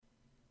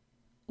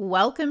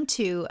Welcome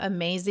to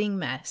Amazing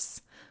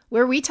Mess,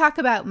 where we talk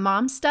about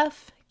mom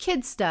stuff,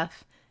 kid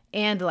stuff,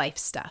 and life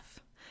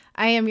stuff.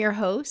 I am your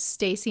host,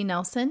 Stacy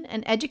Nelson,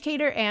 an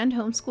educator and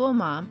homeschool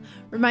mom,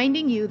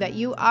 reminding you that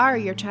you are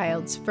your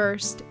child's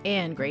first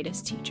and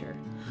greatest teacher.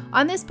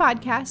 On this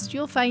podcast,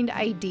 you'll find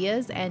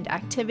ideas and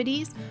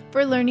activities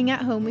for learning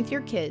at home with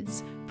your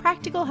kids,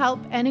 practical help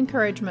and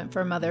encouragement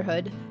for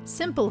motherhood,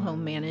 simple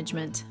home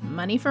management,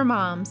 money for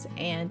moms,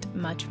 and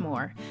much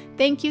more.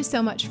 Thank you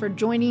so much for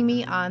joining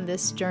me on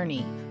this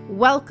journey.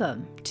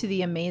 Welcome to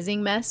the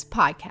Amazing Mess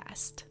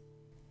podcast.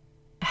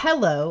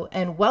 Hello,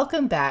 and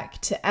welcome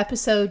back to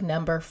episode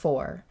number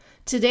 4.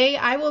 Today,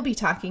 I will be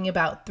talking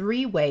about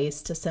 3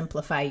 ways to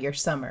simplify your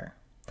summer.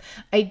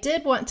 I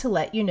did want to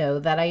let you know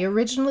that I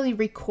originally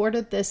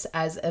recorded this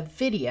as a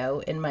video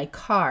in my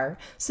car,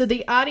 so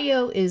the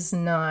audio is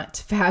not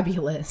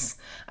fabulous.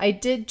 I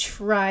did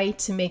try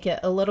to make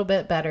it a little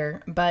bit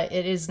better, but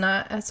it is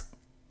not as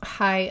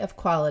high of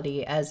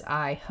quality as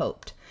I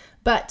hoped.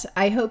 But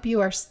I hope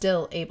you are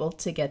still able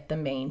to get the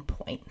main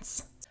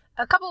points.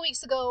 A couple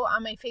weeks ago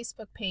on my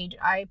Facebook page,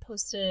 I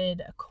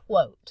posted a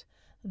quote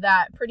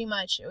that pretty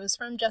much, it was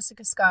from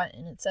Jessica Scott,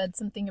 and it said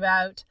something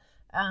about,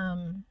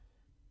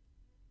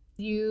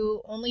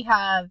 you only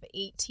have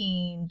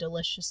 18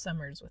 delicious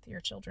summers with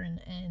your children,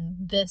 and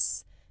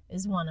this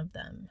is one of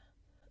them.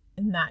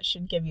 And that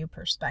should give you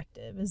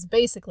perspective, is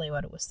basically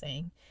what it was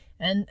saying.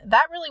 And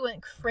that really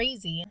went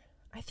crazy.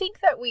 I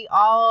think that we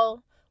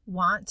all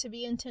want to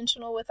be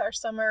intentional with our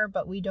summer,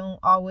 but we don't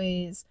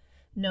always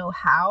know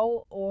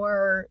how.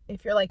 Or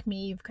if you're like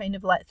me, you've kind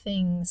of let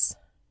things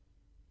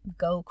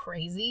go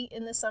crazy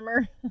in the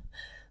summer.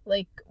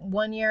 Like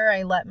one year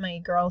I let my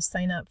girls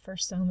sign up for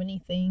so many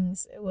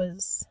things. It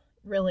was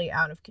really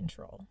out of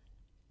control.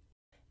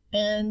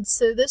 And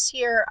so this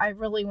year I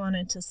really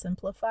wanted to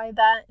simplify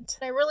that. What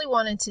I really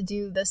wanted to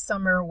do this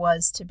summer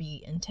was to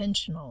be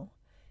intentional.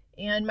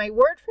 And my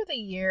word for the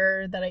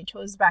year that I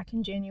chose back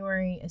in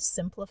January is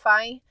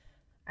simplify.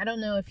 I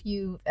don't know if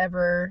you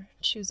ever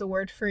choose a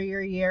word for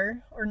your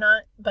year or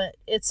not, but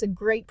it's a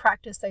great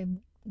practice. I've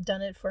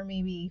done it for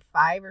maybe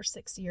 5 or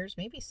 6 years,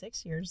 maybe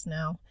 6 years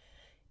now.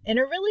 And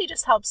it really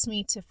just helps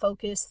me to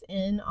focus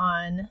in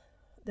on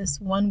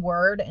this one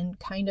word and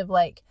kind of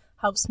like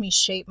helps me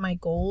shape my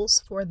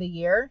goals for the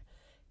year.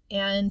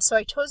 And so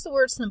I chose the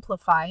word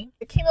simplify.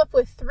 I came up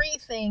with 3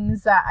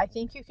 things that I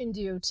think you can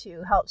do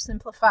to help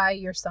simplify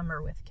your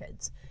summer with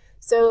kids.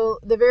 So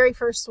the very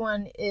first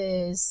one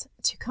is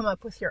to come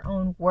up with your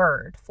own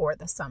word for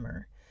the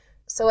summer.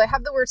 So I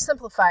have the word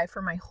simplify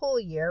for my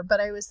whole year, but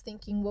I was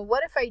thinking, well,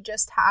 what if I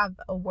just have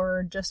a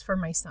word just for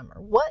my summer?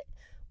 What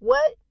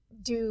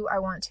do I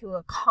want to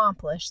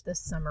accomplish this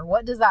summer?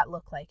 What does that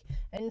look like?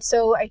 And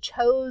so I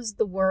chose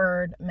the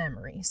word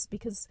memories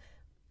because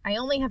I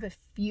only have a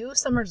few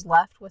summers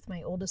left with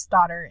my oldest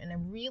daughter, and I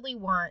really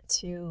want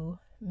to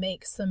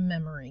make some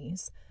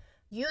memories.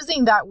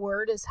 Using that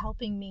word is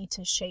helping me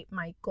to shape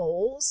my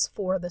goals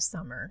for the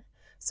summer.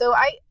 So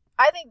I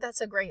think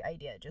that's a great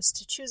idea, just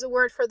to choose a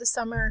word for the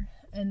summer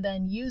and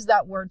then use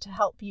that word to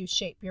help you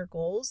shape your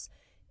goals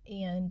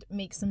and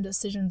make some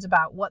decisions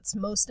about what's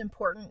most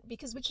important,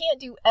 because we can't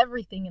do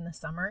everything in the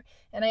summer.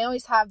 And I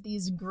always have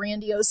these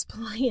grandiose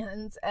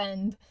plans,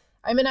 and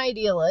I'm an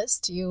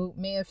idealist. You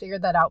may have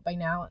figured that out by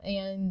now.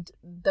 And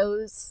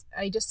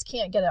I just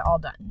can't get it all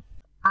done.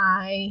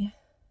 I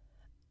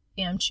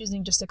am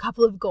choosing just a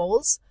couple of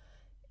goals.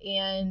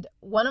 And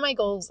one of my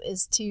goals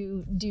is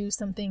to do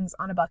some things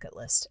on a bucket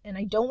list. And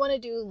I don't want to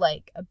do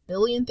like a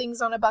billion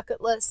things on a bucket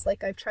list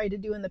like I've tried to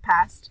do in the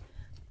past.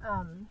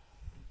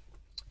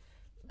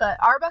 But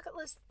our bucket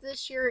list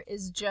this year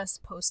is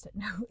just Post-it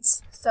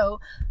notes. So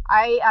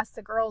I asked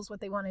the girls what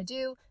they want to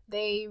do.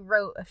 They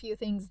wrote a few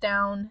things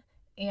down,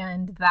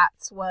 and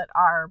that's what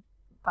our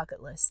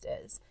bucket list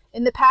is.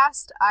 In the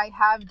past, I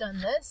have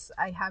done this.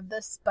 I have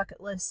this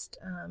bucket list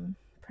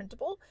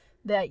printable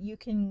that you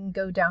can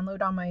go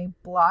download on my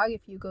blog.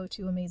 If you go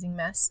to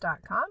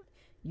amazingmess.com,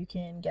 you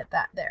can get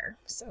that there.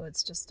 So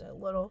it's just a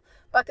little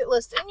bucket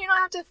list, and you don't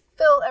have to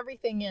fill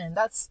everything in.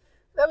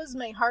 That was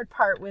my hard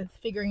part with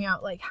figuring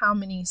out like how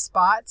many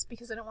spots,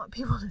 because I don't want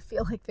people to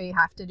feel like they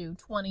have to do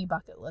 20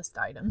 bucket list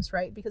items,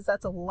 right? Because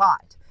that's a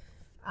lot.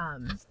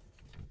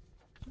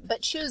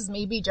 But choose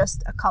maybe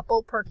just a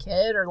couple per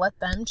kid, or let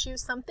them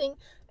choose something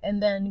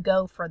and then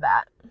go for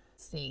that.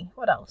 Let's see,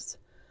 what else?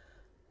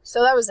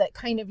 So that was it.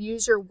 Kind of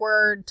use your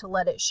word to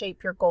let it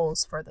shape your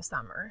goals for the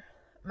summer.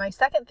 My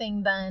second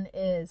thing then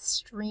is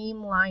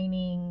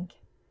streamlining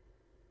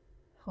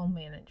home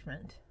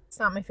management. It's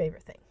not my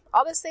favorite thing.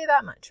 I'll just say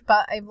that much,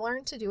 but I've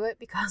learned to do it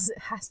because it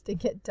has to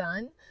get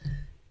done.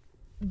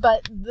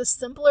 But the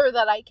simpler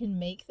that I can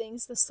make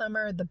things this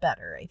summer, the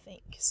better, I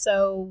think.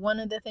 So one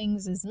of the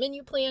things is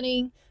menu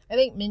planning. I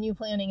think menu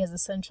planning is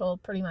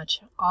essential pretty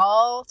much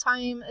all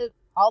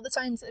the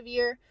times of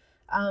year.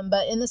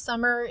 But in the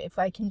summer, if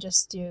I can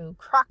just do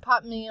crock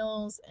pot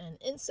meals and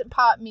instant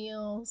pot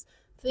meals,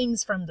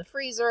 things from the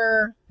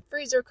freezer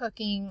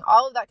cooking,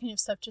 all of that kind of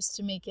stuff, just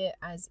to make it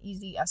as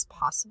easy as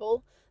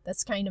possible.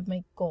 That's kind of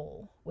my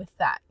goal with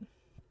that.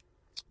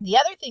 The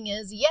other thing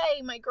is,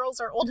 yay, my girls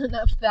are old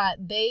enough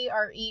that they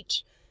are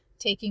each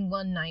taking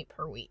one night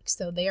per week.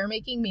 So they are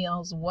making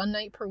meals one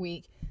night per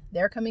week.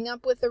 They're coming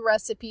up with the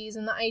recipes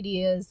and the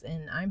ideas,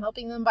 and I'm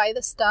helping them buy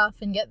the stuff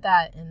and get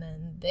that. And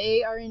then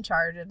they are in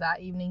charge of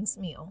that evening's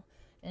meal.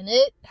 And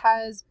it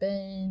has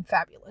been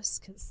fabulous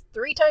because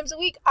 3 times a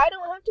week, I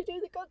don't have to do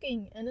the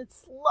cooking, and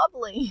it's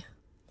lovely.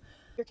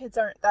 Your kids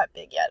aren't that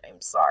big yet,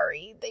 I'm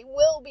sorry. They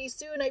will be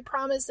soon, I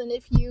promise. And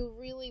if you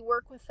really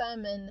work with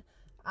them and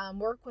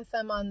work with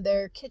them on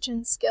their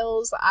kitchen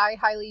skills, I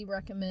highly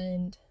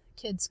recommend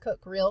Kids Cook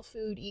Real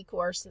Food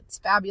e-course. It's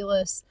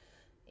fabulous,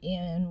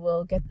 and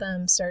we'll get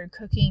them started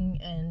cooking,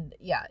 and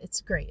yeah,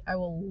 it's great. I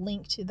will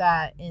link to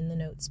that in the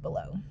notes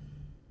below.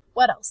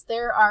 What else?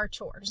 There are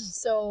chores.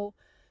 So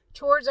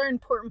chores are an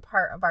important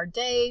part of our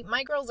day.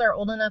 My girls are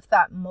old enough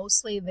that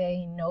mostly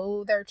they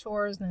know their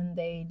chores and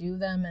they do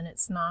them, and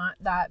it's not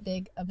that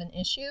big of an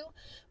issue.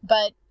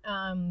 But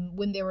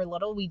when they were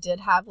little, we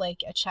did have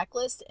like a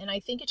checklist, and I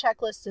think a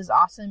checklist is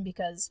awesome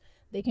because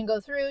they can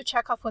go through,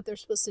 check off what they're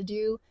supposed to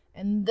do,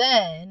 and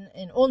then,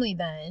 and only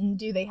then,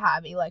 do they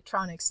have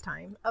electronics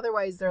time.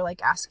 Otherwise, they're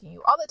like asking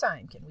you all the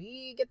time, can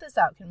we get this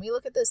out? Can we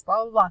look at this?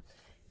 Blah, blah, blah.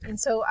 And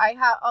so I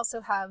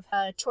also have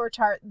a chore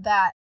chart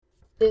that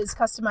is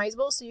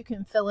customizable, so you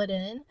can fill it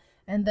in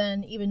and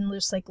then even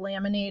just like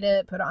laminate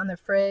it, put it on the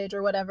fridge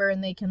or whatever,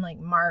 and they can like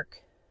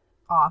mark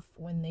off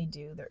when they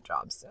do their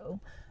job.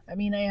 So, I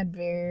mean, I had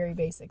very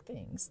basic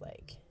things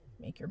like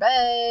make your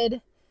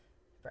bed,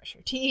 brush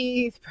your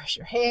teeth, brush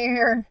your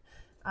hair,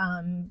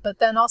 but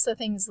then also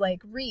things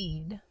like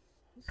read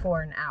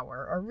for an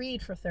hour or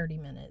read for 30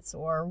 minutes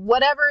or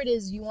whatever it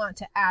is you want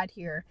to add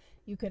here.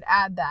 You could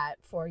add that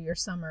for your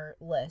summer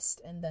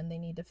list, and then they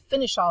need to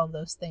finish all of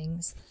those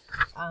things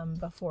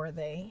before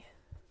they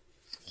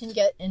can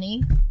get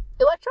any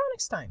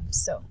electronics time.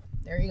 So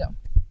there you go.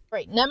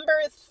 Right, number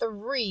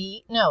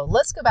 3. No,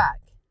 let's go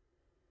back.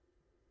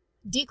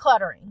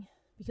 Decluttering,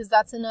 because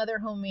that's another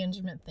home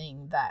management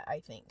thing that I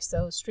think.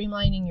 So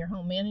streamlining your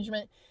home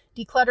management.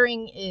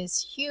 Decluttering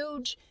is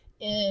huge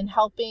in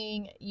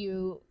helping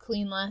you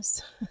clean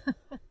less.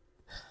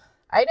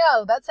 I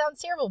know, that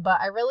sounds terrible,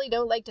 but I really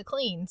don't like to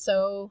clean.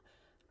 So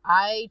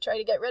I try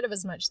to get rid of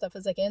as much stuff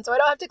as I can so I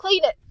don't have to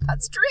clean it.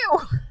 That's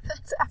true.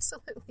 That's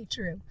absolutely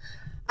true.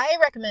 I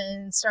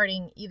recommend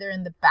starting either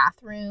in the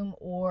bathroom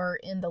or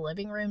in the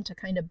living room to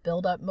kind of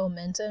build up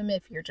momentum.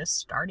 If you're just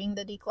starting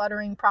the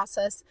decluttering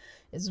process,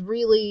 is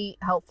really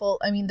helpful.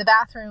 I mean, the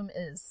bathroom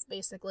is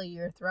basically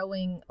you're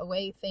throwing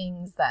away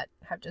things that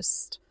have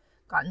just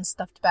gotten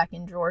stuffed back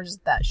in drawers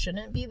that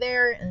shouldn't be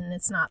there. And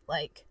it's not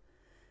like,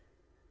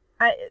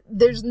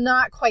 there's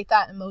not quite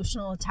that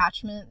emotional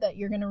attachment that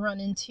you're going to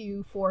run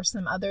into for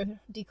some other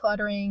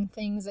decluttering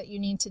things that you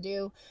need to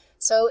do.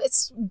 So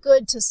it's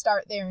good to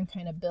start there and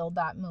kind of build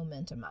that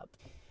momentum up.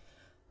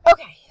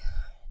 Okay,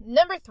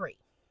 number 3.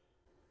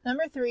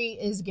 Number 3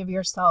 is give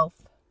yourself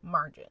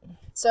margin.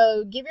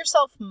 So give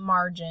yourself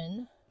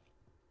margin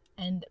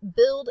and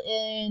build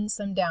in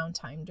some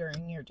downtime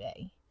during your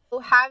day. So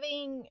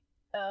having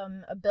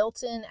a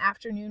built-in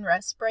afternoon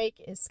rest break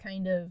is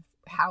kind of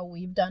how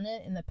we've done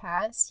it in the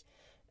past.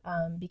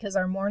 Because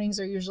our mornings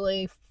are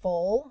usually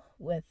full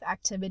with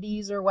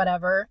activities or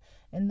whatever.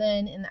 And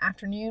then in the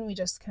afternoon, we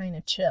just kind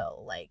of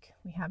chill. Like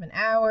we have an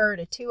hour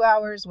to 2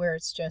 hours where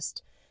it's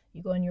just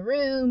you go in your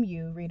room,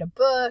 you read a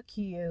book,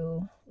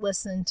 you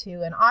listen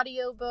to an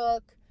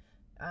audiobook.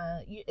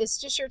 It's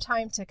just your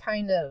time to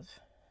kind of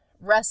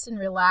rest and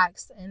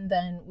relax. And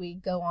then we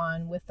go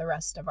on with the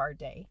rest of our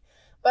day.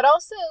 But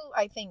also,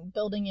 I think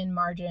building in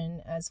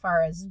margin as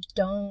far as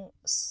don't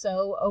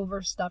so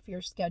overstuff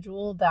your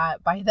schedule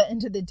that by the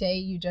end of the day,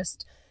 you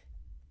just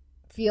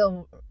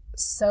feel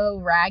so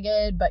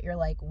ragged, but you're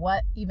like,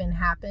 what even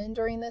happened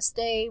during this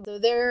day? So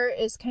there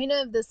is kind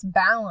of this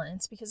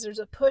balance because there's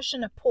a push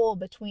and a pull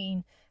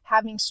between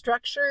having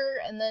structure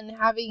and then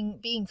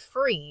being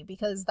free,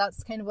 because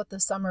that's kind of what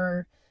the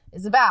summer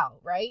is about,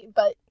 right?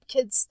 But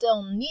kids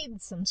still need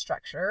some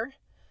structure.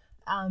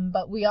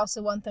 But we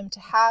also want them to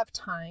have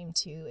time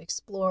to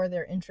explore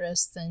their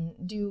interests and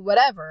do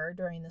whatever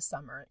during the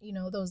summer,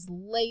 those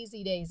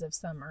lazy days of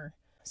summer.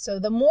 So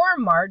the more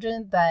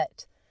margin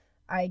that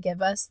I give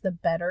us, the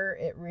better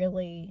it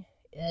really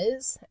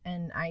is.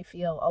 And I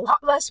feel a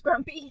lot less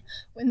grumpy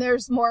when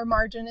there's more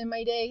margin in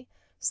my day.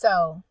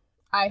 So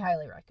I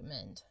highly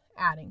recommend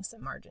adding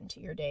some margin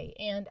to your day,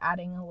 and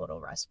adding a little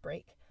rest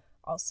break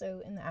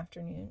also in the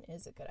afternoon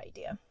is a good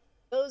idea.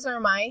 Those are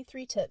my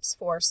 3 tips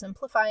for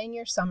simplifying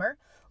your summer.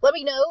 Let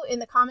me know in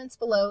the comments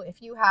below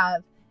if you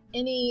have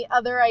any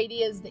other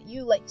ideas that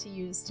you like to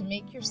use to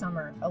make your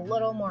summer a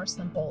little more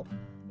simple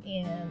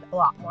and a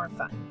lot more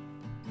fun.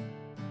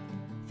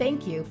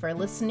 Thank you for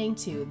listening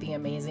to the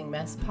Amazing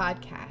Mess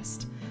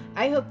podcast.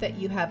 I hope that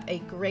you have a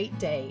great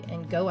day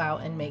and go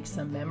out and make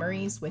some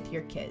memories with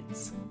your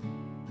kids.